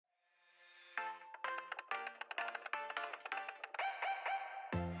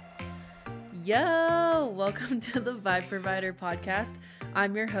Yo, welcome to the Vibe Provider podcast.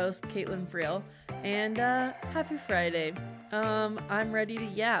 I'm your host, Caitlin Friel, and happy Friday. I'm ready to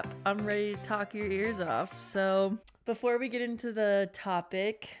yap. I'm ready to talk your ears off. So before we get into the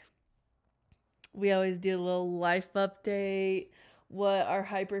topic, we always do a little life update, what our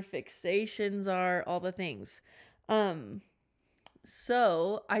hyperfixations are, all the things.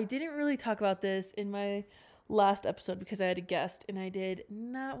 So I didn't really talk about this in my last episode because I had a guest and I did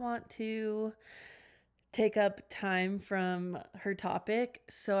not want to take up time from her topic.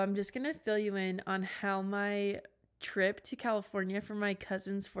 So I'm just going to fill you in on how my trip to California for my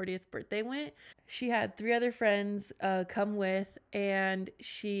cousin's 40th birthday went. She had 3 other friends come with, and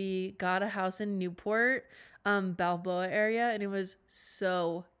she got a house in Newport, Balboa area, and it was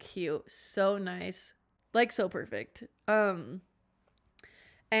so cute, so nice, like so perfect.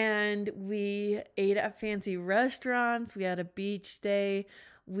 And we ate at fancy restaurants. We had a beach day.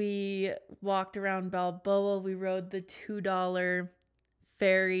 We walked around Balboa. We rode the $2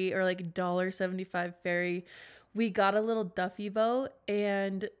 ferry, or like $1.75 ferry. We got a little Duffy boat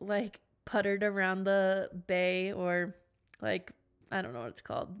and like puttered around the bay, or like, I don't know what it's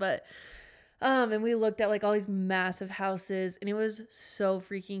called, but and we looked at like all these massive houses, and it was so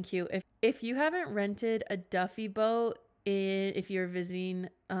freaking cute. If you haven't rented a Duffy boat if you're visiting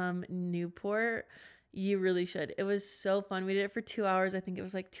Newport, you really should. It was so fun. We did it for 2 hours. I think it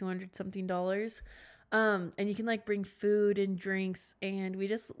was like $200 something. And you can like bring food and drinks, and we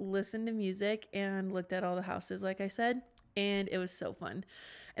just listened to music and looked at all the houses, like I said, and it was so fun.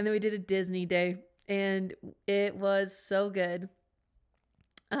 And then we did a Disney day, and it was so good.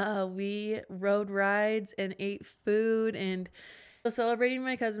 We rode rides and ate food, and celebrating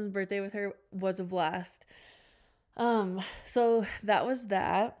my cousin's birthday with her was a blast. So that was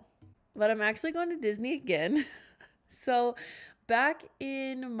that, but I'm actually going to Disney again. So back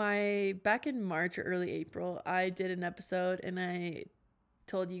in March or early April, I did an episode and I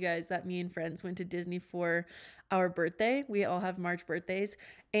told you guys that me and friends went to Disney for our birthday. We all have March birthdays,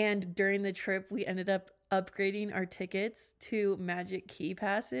 and during the trip, we ended up upgrading our tickets to Magic Key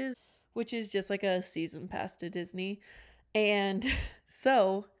passes, which is just like a season pass to Disney. And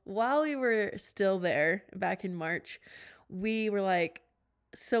so while we were still there back in March, we were like,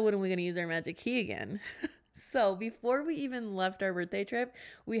 so when are we going to use our Magic Key again? So before we even left our birthday trip,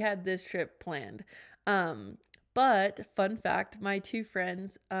 we had this trip planned. But fun fact, my 2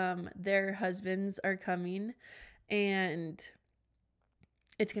 friends, their husbands are coming, and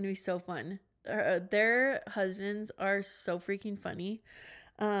it's going to be so fun. Their husbands are so freaking funny.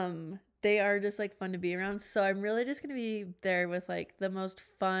 They are just like fun to be around. So I'm really just going to be there with like the most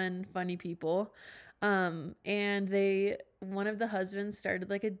funny people. And one of the husbands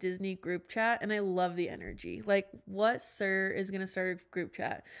started like a Disney group chat, and I love the energy. Like, what sir is going to start a group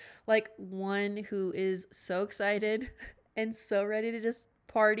chat? Like, one who is so excited and so ready to just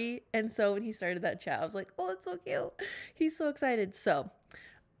party. And so when he started that chat, I was like, oh, it's so cute. He's so excited. So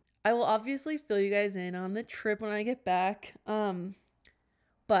I will obviously fill you guys in on the trip when I get back.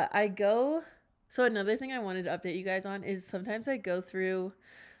 But so another thing I wanted to update you guys on is sometimes I go through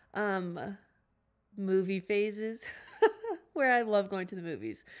movie phases where I love going to the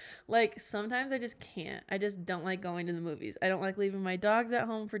movies. Like, sometimes I just can't. I just don't like going to the movies. I don't like leaving my dogs at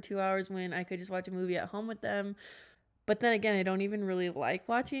home for 2 hours when I could just watch a movie at home with them. But then again, I don't even really like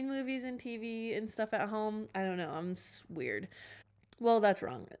watching movies and TV and stuff at home. I don't know. I'm weird. Well, that's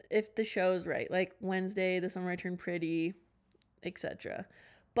wrong. If the show is right, like Wednesday, The Summer I Turned Pretty, etc.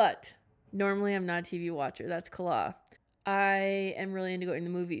 But normally I'm not a TV watcher. That's Kala. I am really into going to the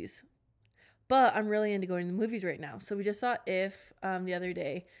movies. But I'm really into going to the movies right now. So we just saw If the other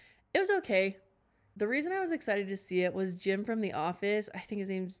day. It was okay. The reason I was excited to see it was Jim from The Office. I think his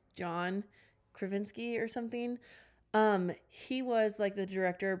name's John Krasinski or something. He was like the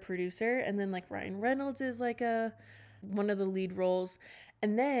director or producer. And then like Ryan Reynolds is like one of the lead roles.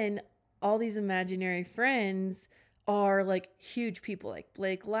 And then all these imaginary friends are like huge people, like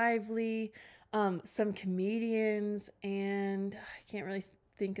Blake Lively, some comedians, and I can't really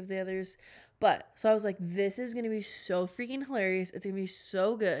think of the others. But so I was like, this is going to be so freaking hilarious. It's going to be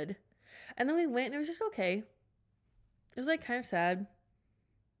so good. And then we went, and it was just okay. It was like kind of sad,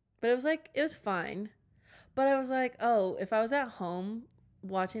 but it was fine. But I was like, oh, if I was at home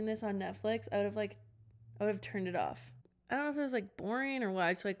watching this on Netflix, I would have turned it off. I don't know if it was like boring or what.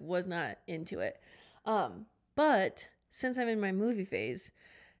 I just like was not into it. But since I'm in my movie phase,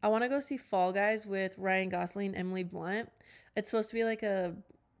 I want to go see Fall Guys with Ryan Gosling and Emily Blunt. It's supposed to be like a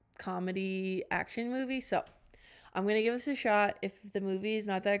comedy action movie, so I'm going to give this a shot. If the movie is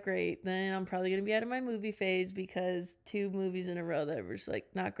not that great, then I'm probably going to be out of my movie phase because 2 movies in a row that were just like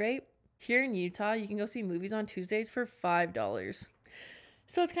not great. Here in Utah, you can go see movies on Tuesdays for $5.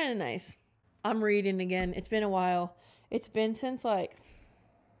 So it's kind of nice. I'm reading again. It's been a while. It's been since like,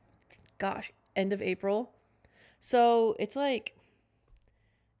 gosh, end of April. So it's like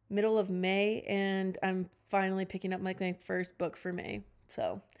middle of May, and I'm finally picking up like my first book for May.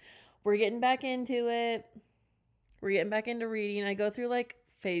 So we're getting back into it. We're getting back into reading. I go through like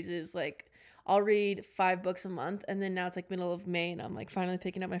phases. Like I'll read 5 books a month, and then now it's like middle of May, and I'm like finally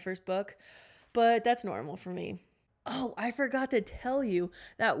picking up my first book. But that's normal for me. Oh, I forgot to tell you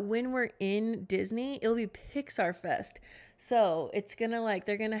that when we're in Disney, it'll be Pixar Fest. So it's gonna like,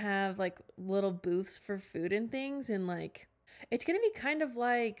 they're gonna have like little booths for food and things, and like, it's gonna be kind of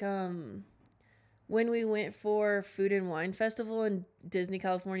like when we went for Food and Wine Festival in Disney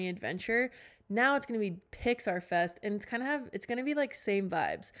California Adventure. Now it's gonna be Pixar Fest, and it's gonna be like same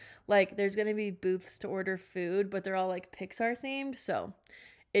vibes. Like there's gonna be booths to order food, but they're all like Pixar themed. So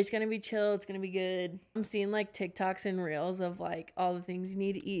it's going to be chill. It's going to be good. I'm seeing like TikToks and reels of like all the things you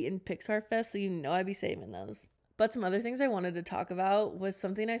need to eat in Pixar Fest. So you know I'd be saving those. But some other things I wanted to talk about was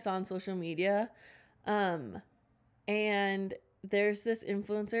something I saw on social media. And there's this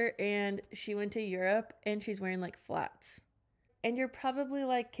influencer, and she went to Europe, and she's wearing like flats. And you're probably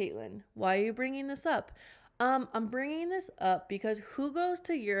like, Caitlin, why are you bringing this up? I'm bringing this up because who goes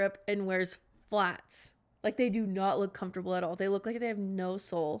to Europe and wears flats? Like, they do not look comfortable at all. They look like they have no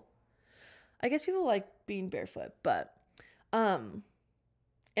soul. I guess people like being barefoot, but, and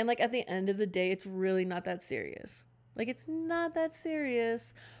like at the end of the day, it's really not that serious. Like, it's not that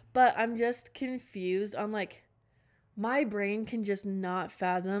serious, but I'm just confused on like, my brain can just not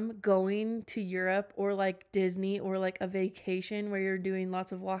fathom going to Europe or like Disney or like a vacation where you're doing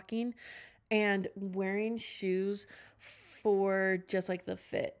lots of walking and wearing shoes for just like the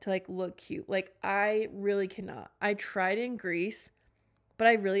fit to like look cute. Like I really cannot. I tried in Greece, but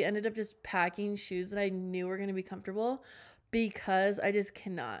I really ended up just packing shoes that I knew were going to be comfortable because I just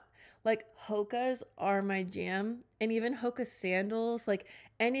cannot. Like Hoka's are my jam, and even Hoka sandals, like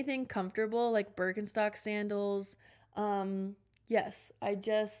anything comfortable, like Birkenstock sandals. Yes, I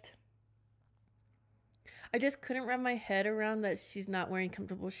just couldn't wrap my head around that she's not wearing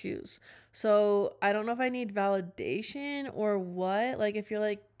comfortable shoes. So I don't know if I need validation or what. Like if you're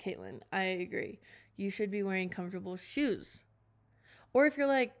like, Caitlin, I agree. You should be wearing comfortable shoes. Or if you're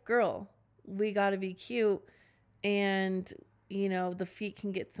like, girl, we gotta be cute, and you know, the feet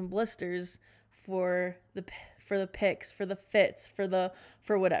can get some blisters for the pics, for the fits,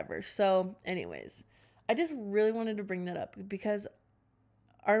 for whatever. So anyways, I just really wanted to bring that up because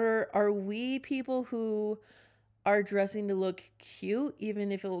are we people who are dressing to look cute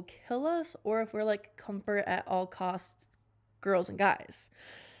even if it will kill us, or if we're like comfort at all costs girls and guys?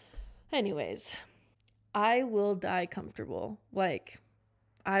 Anyways, I will die comfortable. Like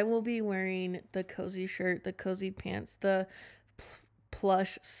I will be wearing the cozy shirt, the cozy pants, the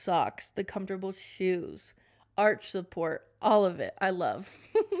plush socks, the comfortable shoes, arch support, all of it. I love.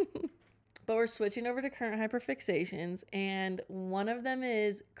 But we're switching over to current hyperfixations, and one of them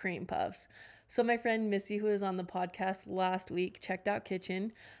is cream puffs. So my friend Missy, who was on the podcast last week, checked out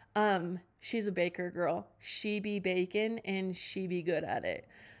Kitchen. She's a baker girl. She be baking, and she be good at it.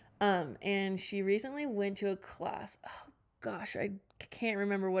 And she recently went to a class. Oh gosh, I can't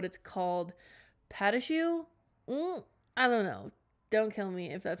remember what it's called. Patishu? I don't know. Don't kill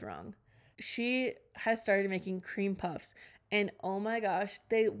me if that's wrong. She has started making cream puffs. And oh my gosh,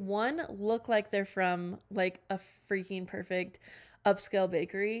 they one look like they're from like a freaking perfect upscale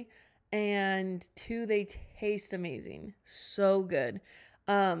bakery, and two, they taste amazing. So good.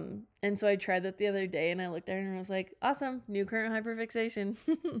 And so I tried that the other day, and I looked at her and I was like, awesome, new current hyperfixation.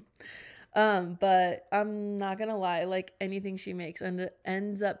 But I'm not gonna lie, like anything she makes and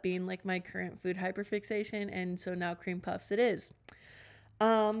ends up being like my current food hyperfixation, and so now cream puffs it is.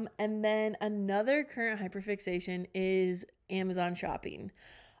 And then another current hyperfixation is Amazon shopping.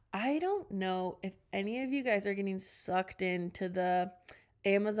 I don't know if any of you guys are getting sucked into the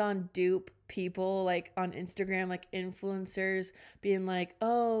Amazon dupe people, like on Instagram, like influencers being like,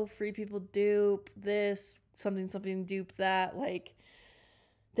 oh, free people dupe this, something dupe that. Like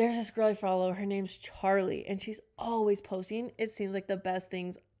there's this girl I follow, her name's Charlie, and she's always posting, it seems like, the best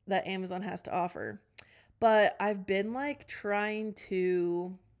things that Amazon has to offer. But I've been like trying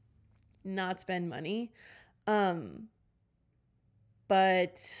to not spend money.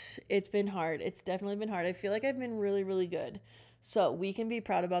 But it's been hard. It's definitely been hard. I feel like I've been really, really good. So we can be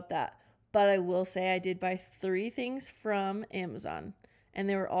proud about that. But I will say I did buy 3 things from Amazon, and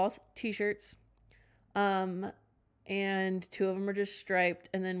they were all t-shirts. And 2 of them are just striped,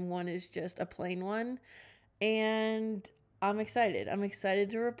 and then one is just a plain one. And I'm excited. I'm excited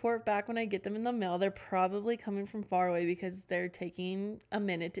to report back when I get them in the mail. They're probably coming from far away because they're taking a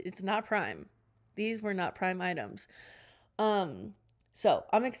minute. It's not Prime. These were not Prime items. Um, so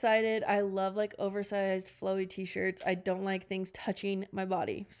I'm excited. I love like oversized flowy t-shirts. I don't like things touching my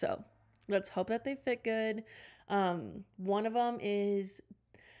body. So let's hope that they fit good. One of them is,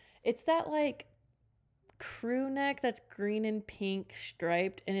 it's that like crew neck that's green and pink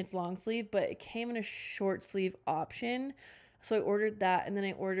striped and it's long sleeve, but it came in a short sleeve option. So I ordered that, and then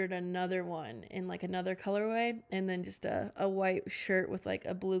I ordered another one in like another colorway, and then just a white shirt with like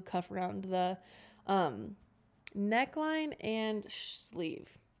a blue cuff around the neckline and sleeve.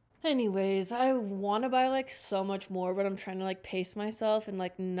 Anyways, I want to buy like so much more, but I'm trying to like pace myself and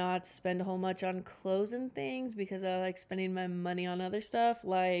like not spend a whole much on clothes and things because I like spending my money on other stuff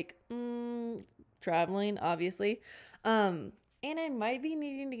like traveling, obviously. And I might be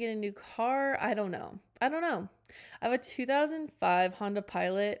needing to get a new car. I don't know. I have a 2005 Honda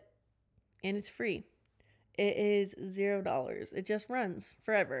Pilot and it's free. It is $0. It just runs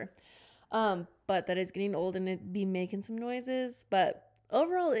forever. But that is getting old and it'd be making some noises. But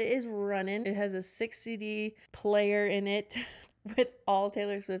overall, it is running. It has a 6 CD player in it with all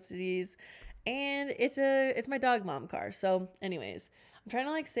Taylor Swift CDs. And it's my dog mom car. So anyways, I'm trying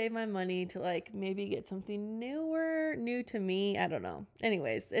to like save my money to like maybe get something new to me. I don't know.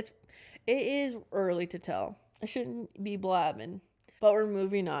 Anyways, it is early to tell. I shouldn't be blabbing. But we're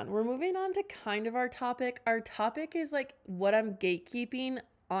moving on. We're moving on to kind of our topic. Our topic is like what I'm gatekeeping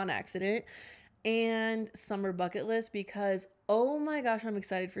on accident and summer bucket list because oh my gosh, I'm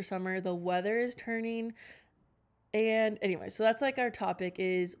excited for summer. The weather is turning. And anyway, so that's like our topic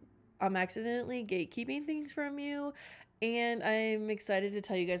is I'm accidentally gatekeeping things from you. And I'm excited to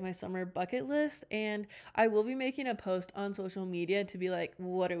tell you guys my summer bucket list. And I will be making a post on social media to be like,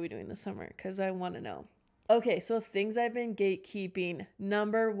 what are we doing this summer? Because I want to know. Okay, so things I've been gatekeeping.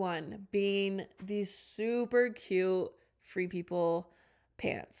 Number one being these super cute Free People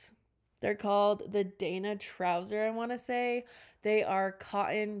pants. They're called the Dana trouser, I want to say. They are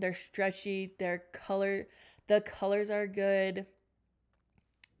cotton, they're stretchy, the colors are good.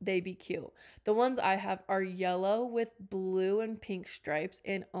 They be cute. The ones I have are yellow with blue and pink stripes,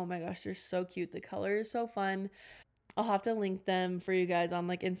 and oh my gosh, they're so cute. The color is so fun. I'll have to link them for you guys on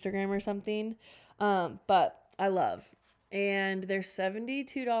like Instagram or something. But I love. And they're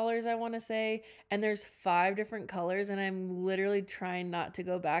 $72, I want to say, and there's 5 different colors, and I'm literally trying not to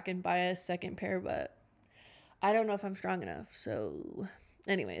go back and buy a second pair, but I don't know if I'm strong enough. So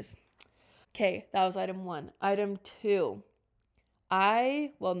anyways. Okay, that was item 1. Item 2.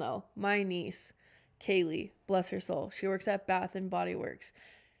 My niece, Kaylee, bless her soul, she works at Bath and Body Works.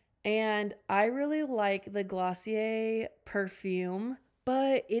 And I really like the Glossier perfume,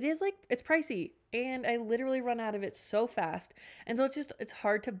 but it's pricey. And I literally run out of it so fast. And so it's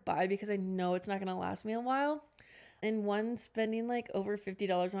hard to buy because I know it's not going to last me a while. And spending like over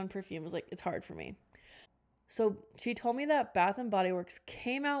 $50 on perfume was like, it's hard for me. So she told me that Bath and Body Works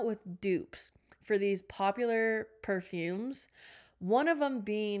came out with dupes for these popular perfumes. One of them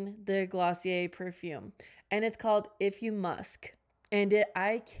being the Glossier perfume, and it's called If You Musk. And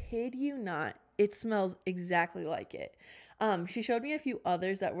I kid you not, it smells exactly like it. She showed me a few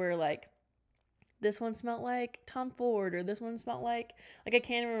others that were like, this one smelled like Tom Ford, or this one smelled like I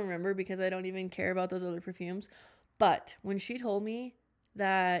can't even remember because I don't even care about those other perfumes. But when she told me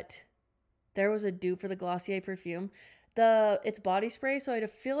that there was a dupe for the Glossier perfume, it's body spray, so I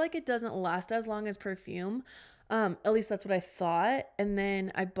feel like it doesn't last as long as perfume. At least that's what I thought. And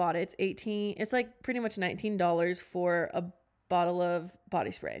then I bought it. It's like pretty much $19 for a bottle of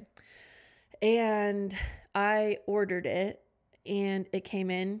body spray. And I ordered it and it came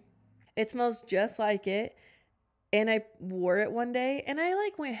in. It smells just like it. And I wore it one day and I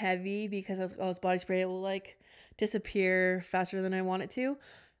like went heavy because it's body spray. It will like disappear faster than I want it to.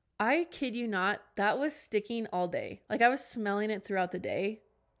 I kid you not, that was sticking all day. Like I was smelling it throughout the day.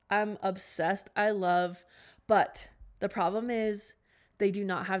 I'm obsessed. But the problem is they do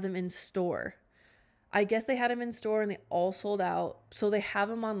not have them in store. I guess they had them in store and they all sold out. So they have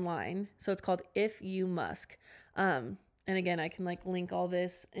them online. So it's called If You Musk. And again, I can like link all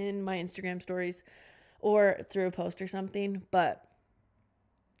this in my Instagram stories or through a post or something. But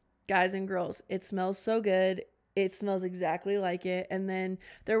guys and girls, it smells so good. It smells exactly like it. And then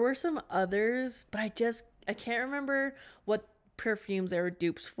there were some others, but I can't remember what perfumes they were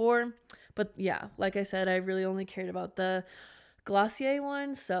dupes for. But yeah, like I said, I really only cared about the Glossier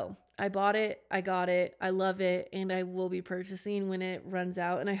one. So I bought it, I got it, I love it, and I will be purchasing when it runs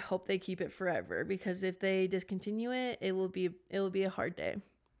out. And I hope they keep it forever because if they discontinue it, it will be a hard day.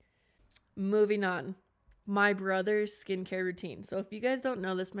 Moving on. my brother's skincare routine. So if you guys don't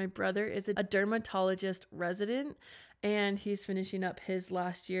know this, my brother is a dermatologist resident and he's finishing up his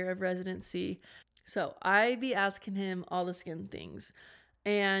last year of residency. So I be asking him all the skin things.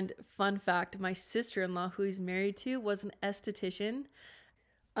 And fun fact, my sister-in-law, who he's married to, was an esthetician.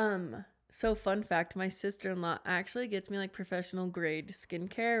 So fun fact, my sister-in-law actually gets me like professional grade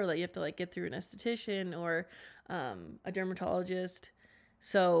skincare, or like you have to like get through an esthetician or a dermatologist.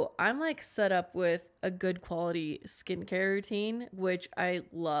 So I'm like set up with a good quality skincare routine, which I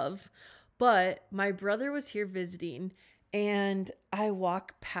love. But my brother was here visiting and I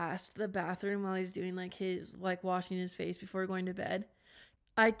walked past the bathroom while he's doing like his like washing his face before going to bed.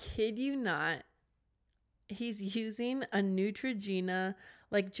 I kid you not, he's using a Neutrogena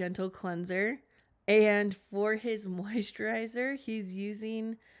like gentle cleanser, and for his moisturizer he's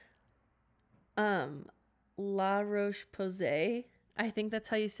using um La Roche Posay. I think that's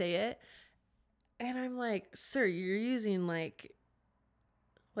how you say it. And I'm like, sir, you're using like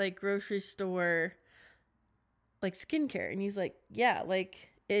grocery store like skincare. And he's like, yeah, like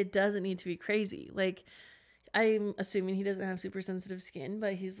it doesn't need to be crazy. Like I'm assuming he doesn't have super sensitive skin,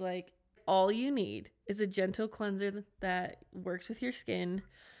 but he's like, all you need is a gentle cleanser that works with your skin.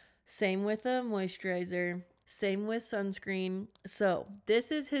 Same with a moisturizer, same with sunscreen. So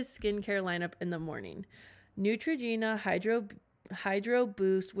this is his skincare lineup in the morning. Neutrogena Hydro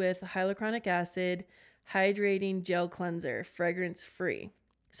Boost with hyaluronic acid, hydrating gel cleanser, fragrance free.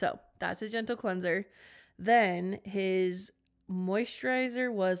 So that's his gentle cleanser. Then his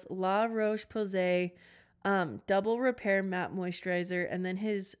moisturizer was La Roche Posay double repair matte moisturizer, and then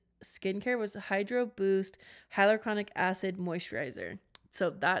his skincare was Hydro Boost hyaluronic acid moisturizer. So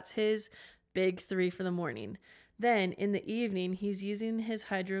that's his big 3 for the morning. Then in the evening, he's using his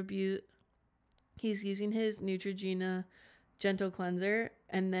Neutrogena gentle cleanser,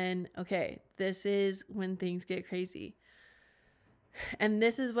 and then okay, this is when things get crazy. And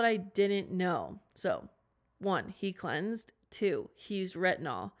this is what I didn't know. So, 1, he cleansed. 2, he used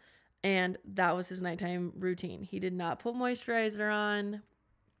retinol. And that was his nighttime routine. He did not put moisturizer on.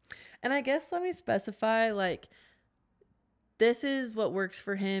 And I guess let me specify, like, this is what works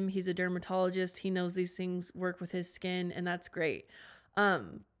for him. He's a dermatologist. He knows these things work with his skin, and that's great.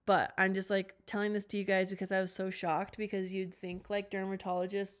 But I'm just like telling this to you guys because I was so shocked, because you'd think like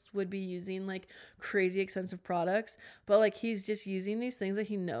dermatologists would be using like crazy expensive products, but like he's just using these things that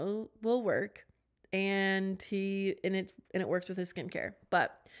he knows will work, and it works with his skincare.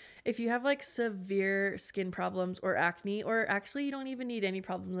 But if you have like severe skin problems or acne, or actually you don't even need any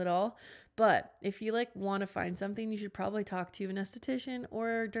problems at all, but if you like want to find something, you should probably talk to an esthetician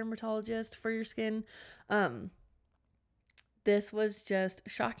or dermatologist for your skin. This was just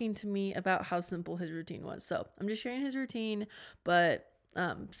shocking to me about how simple his routine was. So I'm just sharing his routine, but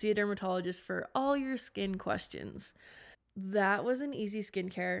see a dermatologist for all your skin questions. That was an easy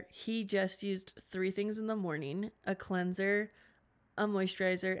skincare. He just used 3 things in the morning: a cleanser, a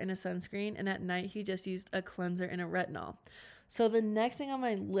moisturizer, and a sunscreen. And at night, he just used a cleanser and a retinol. So the next thing on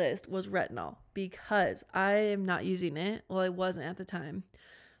my list was retinol, because I am not using it. Well, I wasn't at the time.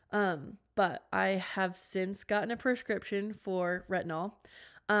 But I have since gotten a prescription for retinol.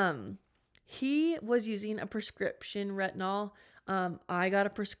 He was using a prescription retinol. I got a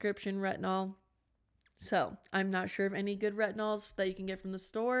prescription retinol. So I'm not sure of any good retinols that you can get from the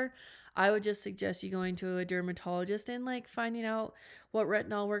store. I would just suggest you going to a dermatologist and like finding out what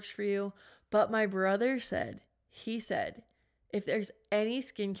retinol works for you. But my brother said, if there's any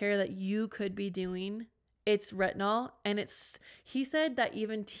skincare that you could be doing, it's retinol. And he said that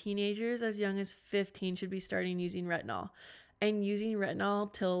even teenagers as young as 15 should be starting using retinol, and using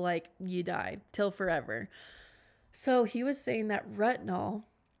retinol till like you die, till forever. So he was saying that retinol,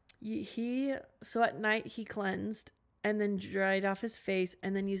 so at night he cleansed and then dried off his face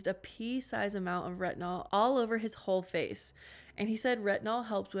and then used a pea-sized amount of retinol all over his whole face. And he said retinol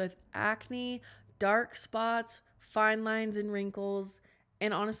helps with acne, dark spots, fine lines and wrinkles.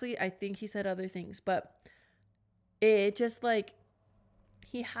 And honestly, I think he said other things, but it just like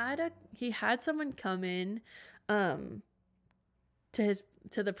he had someone come in to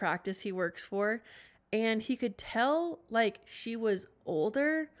the practice he works for, and he could tell like she was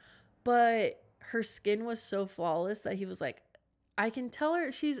older, but her skin was so flawless that he was like, I can tell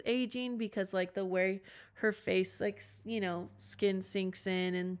her she's aging because like the way her face, like, you know, skin sinks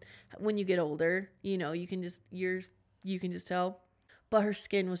in, and when you get older, you know, you can just tell. But her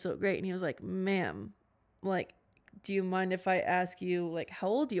skin was so great, and he was like, ma'am, like, do you mind if I ask you like how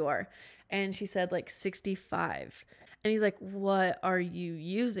old you are? And she said like 65. And he's like, what are you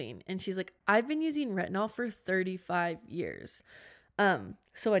using? And she's like, I've been using retinol for 35 years.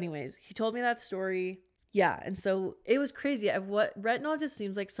 So anyways, he told me that story. Yeah, and so it was crazy. What retinol just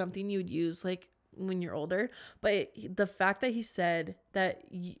seems like something you would use like when you're older, but the fact that he said that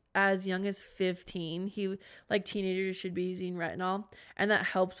as young as 15, like teenagers should be using retinol, and that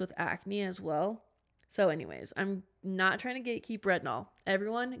helps with acne as well. So, anyways, I'm not trying to gatekeep retinol.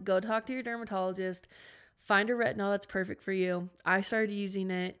 Everyone, go talk to your dermatologist. Find a retinol that's perfect for you. I started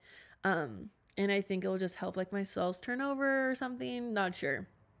using it, and I think it will just help like my cells turn over or something. Not sure.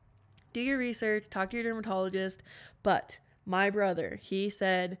 Do your research, talk to your dermatologist. But my brother, he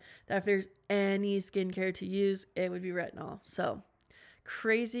said that if there's any skincare to use, it would be retinol. So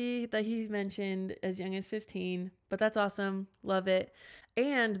crazy that he mentioned as young as 15, but that's awesome. Love it.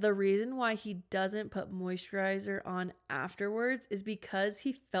 And the reason why he doesn't put moisturizer on afterwards is because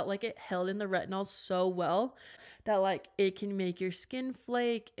he felt like it held in the retinol so well that like it can make your skin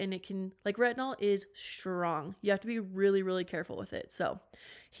flake, and it can, like, retinol is strong. You have to be really, really careful with it. So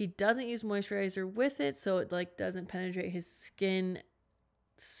he doesn't use moisturizer with it, so it like doesn't penetrate his skin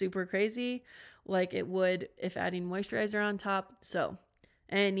super crazy like it would if adding moisturizer on top. So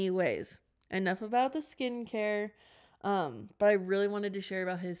anyways, enough about the skincare. But I really wanted to share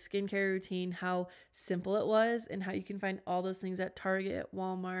about his skincare routine, how simple it was, and how you can find all those things at Target,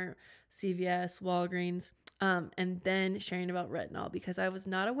 Walmart, CVS, Walgreens. And then sharing about retinol because I was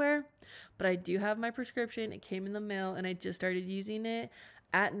not aware, but I do have my prescription. It came in the mail and I just started using it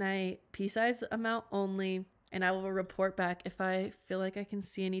at night, pea-size amount only, and I will report back if I feel like I can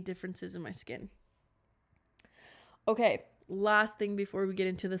see any differences in my skin. Okay, last thing before we get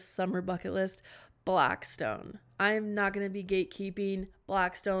into the summer bucket list, Blackstone. I am not going to be gatekeeping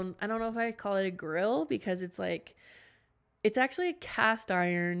Blackstone. I don't know if I call it a grill because it's actually a cast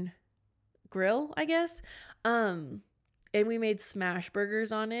iron grill, I guess. And we made smash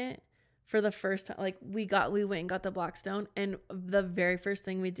burgers on it for the first time. Like we went and got the Blackstone, and the very first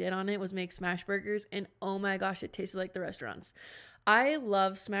thing we did on it was make smash burgers, and oh my gosh, it tasted like the restaurants. I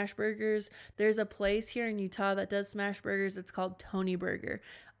love smash burgers. There's a place here in Utah that does smash burgers. It's called Tony Burger.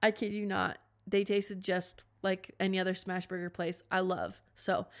 I kid you not. They tasted just like any other smash burger place I love.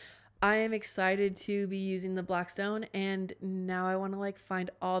 So I am excited to be using the Blackstone, and now I want to like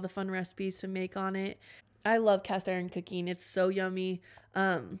find all the fun recipes to make on it. I love cast iron cooking. It's so yummy.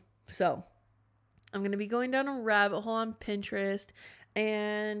 So I'm going to be going down a rabbit hole on Pinterest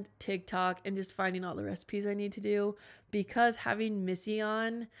and TikTok and just finding all the recipes I need to do, because having Missy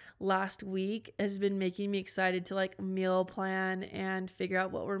on last week has been making me excited to like meal plan and figure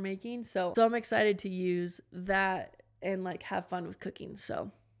out what we're making. So I'm excited to use that and like have fun with cooking.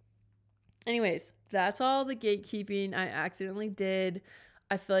 So anyways, that's all the gatekeeping I accidentally did.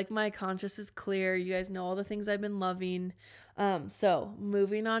 I feel like my conscience is clear. You guys know all the things I've been loving. So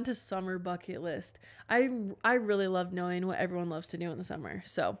moving on to summer bucket list. I really love knowing what everyone loves to do in the summer.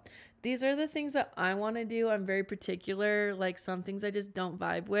 So these are the things that I want to do. I'm very particular. Like some things I just don't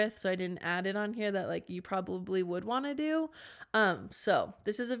vibe with, so I didn't add it on here that like you probably would want to do. So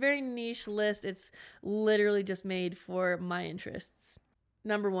this is a very niche list. It's literally just made for my interests.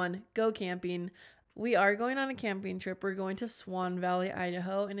 Number 1, go camping. We are going on a camping trip. We're going to Swan Valley,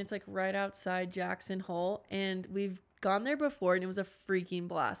 Idaho, and it's like right outside Jackson Hole. And we've gone there before, and it was a freaking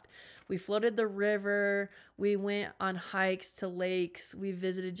blast. We floated the river. We went on hikes to lakes. We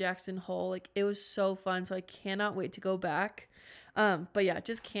visited Jackson Hole. Like it was so fun. So I cannot wait to go back. But yeah,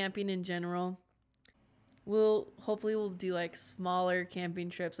 just camping in general. Hopefully we'll do like smaller camping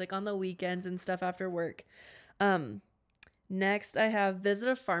trips, like on the weekends and stuff after work. Next, I have visit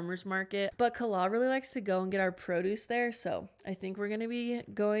a farmer's market, but Kala really likes to go and get our produce there, so I think we're going to be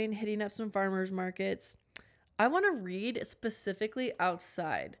hitting up some farmer's markets. I want to read specifically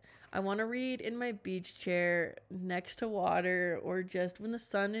outside. I want to read in my beach chair next to water, or just when the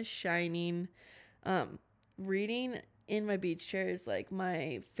sun is shining. Reading in my beach chair is like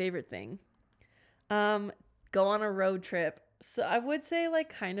my favorite thing. Go on a road trip. So I would say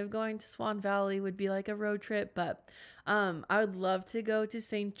like kind of going to Swan Valley would be like a road trip, but I would love to go to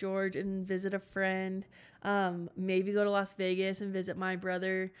St. George and visit a friend. Maybe go to Las Vegas and visit my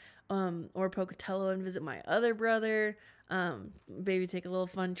brother, or Pocatello and visit my other brother. Maybe take a little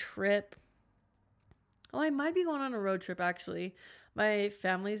fun trip. Oh, I might be going on a road trip actually. My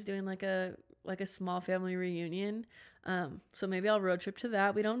family's doing like a small family reunion. So maybe I'll road trip to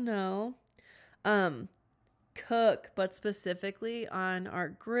that. We don't know. Cook, but specifically on our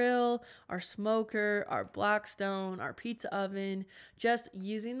grill, our smoker, our Blackstone, our pizza oven. Just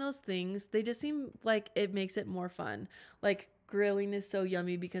using those things, they just seem like it makes it more fun. Like grilling is so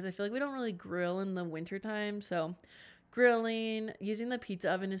yummy because I feel like we don't really grill in the wintertime. So grilling, using the pizza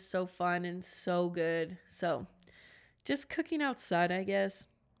oven is so fun and so good. So just cooking outside, I guess.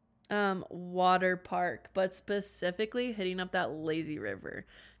 Water park, but specifically hitting up that lazy river.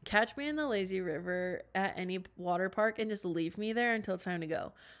 Catch me in the lazy river at any water park and just leave me there until it's time to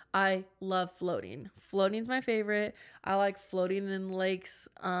go. I love floating. Floating's my favorite. I like floating in lakes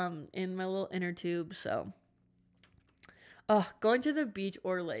in my little inner tube. So going to the beach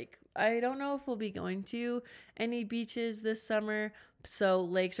or lake. I don't know if we'll be going to any beaches this summer, so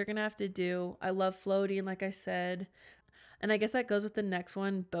lakes are gonna have to do. I love floating, like I said. And I guess that goes with the next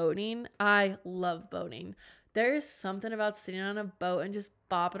one, boating. I love boating. There is something about sitting on a boat and just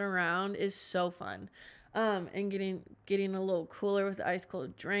bopping around is so fun. And getting a little cooler with ice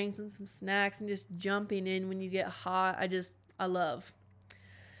cold drinks and some snacks and just jumping in when you get hot. I love.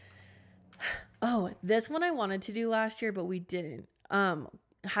 Oh, this one I wanted to do last year, but we didn't.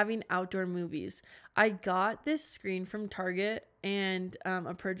 Having outdoor movies. I got this screen from Target and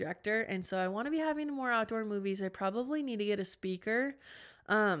a projector, and so I want to be having more outdoor movies. I probably need to get a speaker,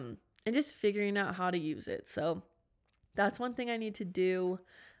 and just figuring out how to use it. So that's one thing I need to do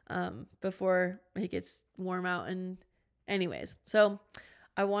before it gets warm out. And anyways, so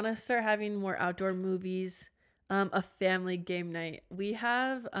I want to start having more outdoor movies. A family game night. We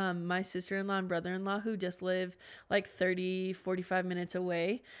have my sister-in-law and brother-in-law who just live like 45 minutes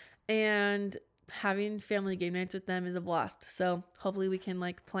away, and having family game nights with them is a blast. So hopefully we can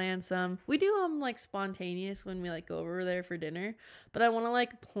like plan some. We do like spontaneous when we like go over there for dinner, but I want to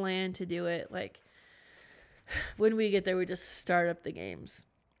like plan to do it like when we get there. We just start up the games.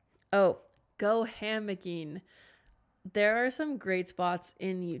 Oh, go hammocking. There are some great spots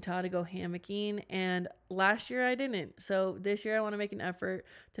in Utah to go hammocking, and last year I didn't. So this year I want to make an effort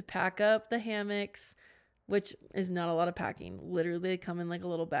to pack up the hammocks, which is not a lot of packing. Literally, they come in like a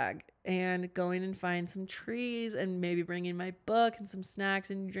little bag, and going and find some trees and maybe bring in my book and some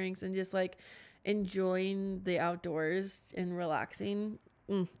snacks and drinks and just like enjoying the outdoors and relaxing.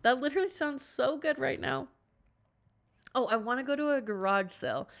 That literally sounds so good right now. Oh, I want to go to a garage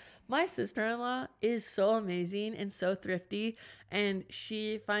sale. My sister-in-law is so amazing and so thrifty, and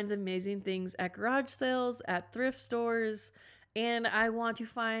she finds amazing things at garage sales, at thrift stores, and I want to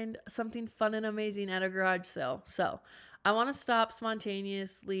find something fun and amazing at a garage sale. So I want to stop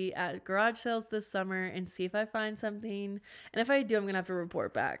spontaneously at garage sales this summer and see if I find something, and if I do, I'm going to have to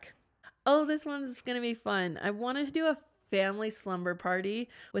report back. Oh, this one's going to be fun. I wanted to do a family slumber party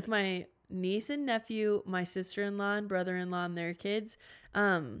with my niece and nephew, my sister-in-law and brother-in-law and their kids,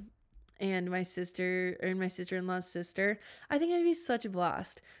 and my sister and my sister-in-law's sister. I think it'd be such a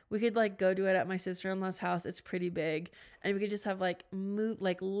blast. We could like go do it at my sister-in-law's house. It's pretty big, and we could just have like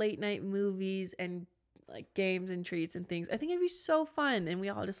late night movies and like games and treats and things. I think it'd be so fun, and we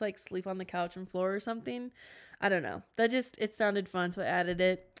all just like sleep on the couch and floor or something. I don't know. It sounded fun, so I added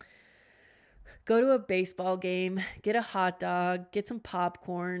it. Go to a baseball game, get a hot dog, get some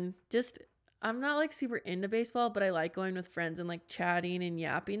popcorn. I'm not like super into baseball, but I like going with friends and like chatting and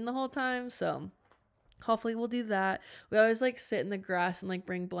yapping the whole time. So hopefully we'll do that. We always like sit in the grass and like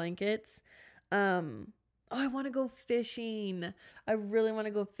bring blankets. I want to go fishing. I really want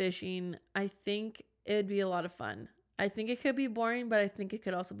to go fishing. I think it'd be a lot of fun. I think it could be boring, but I think it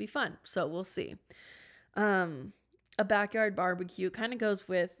could also be fun. So we'll see. A backyard barbecue kind of goes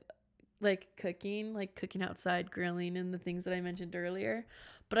with like cooking outside, grilling, and the things that I mentioned earlier.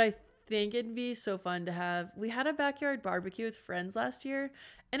 But I think it'd be so fun to have. We had a backyard barbecue with friends last year,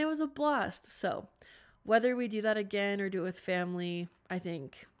 and it was a blast. So whether we do that again or do it with family, I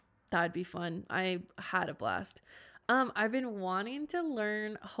think that'd be fun. I had a blast. I've been wanting to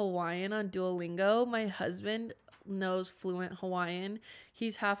learn Hawaiian on Duolingo. My husband knows fluent Hawaiian.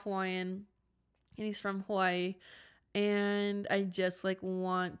 He's half Hawaiian and he's from Hawaii. And I just like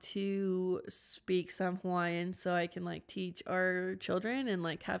want to speak some Hawaiian so I can like teach our children and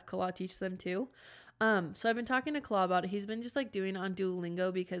like have Kala teach them too. So I've been talking to Kala about it. He's been just like doing it on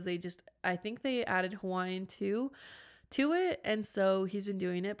Duolingo because I think they added Hawaiian to it. And so he's been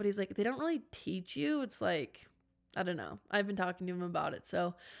doing it, but he's like, they don't really teach you. It's like, I don't know. I've been talking to him about it.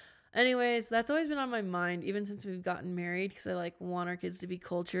 So anyways, that's always been on my mind even since we've gotten married, because I like want our kids to be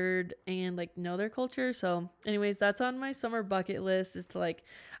cultured and like know their culture. So anyways, that's on my summer bucket list, is to like,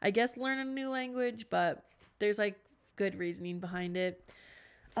 I guess, learn a new language, but there's like good reasoning behind it.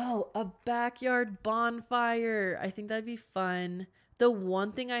 Oh, a backyard bonfire. I think that'd be fun. The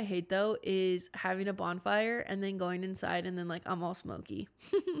one thing I hate though is having a bonfire and then going inside and then like I'm all smoky.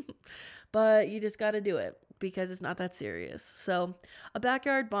 But you just got to do it because it's not that serious. So a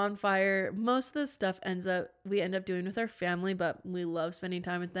backyard bonfire, most of the stuff we end up doing with our family, but we love spending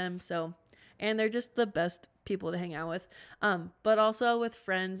time with them. So, and they're just the best people to hang out with. But also with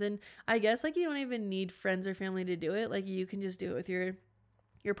friends. And I guess like you don't even need friends or family to do it. Like you can just do it with your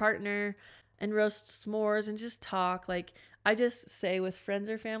your partner and roast s'mores and just talk. Like, I just say with friends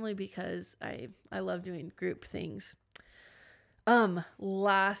or family because I love doing group things.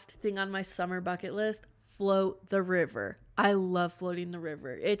 Last thing on my summer bucket list, float the river. I love floating the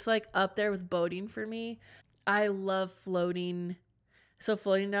river. It's like up there with boating for me. I love floating. So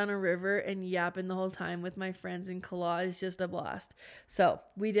floating down a river and yapping the whole time with my friends in Kala is just a blast. So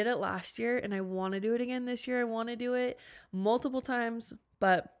we did it last year and I want to do it again this year. I want to do it multiple times,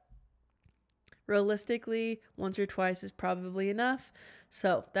 but realistically, once or twice is probably enough.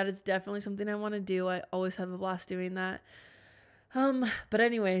 So that is definitely something I want to do. I always have a blast doing that. But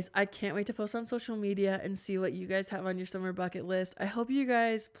anyways, I can't wait to post on social media and see what you guys have on your summer bucket list. I hope you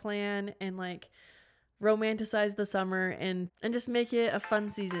guys plan and like romanticize the summer and just make it a fun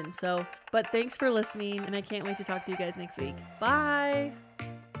season. So, but thanks for listening and I can't wait to talk to you guys next week. Bye.